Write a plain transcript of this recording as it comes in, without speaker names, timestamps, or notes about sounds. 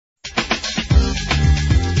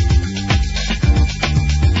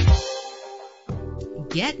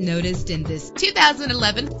Get noticed in this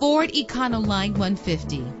 2011 Ford Econoline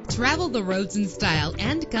 150. Travel the roads in style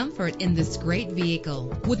and comfort in this great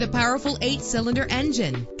vehicle. With a powerful 8-cylinder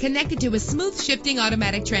engine connected to a smooth shifting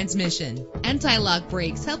automatic transmission. Anti-lock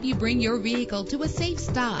brakes help you bring your vehicle to a safe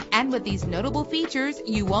stop. And with these notable features,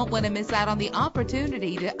 you won't want to miss out on the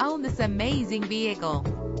opportunity to own this amazing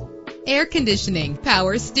vehicle. Air conditioning,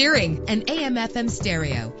 power steering, an AM/FM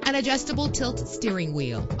stereo, an adjustable tilt steering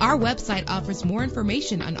wheel. Our website offers more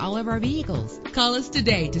information on all of our vehicles. Call us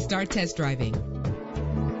today to start test driving.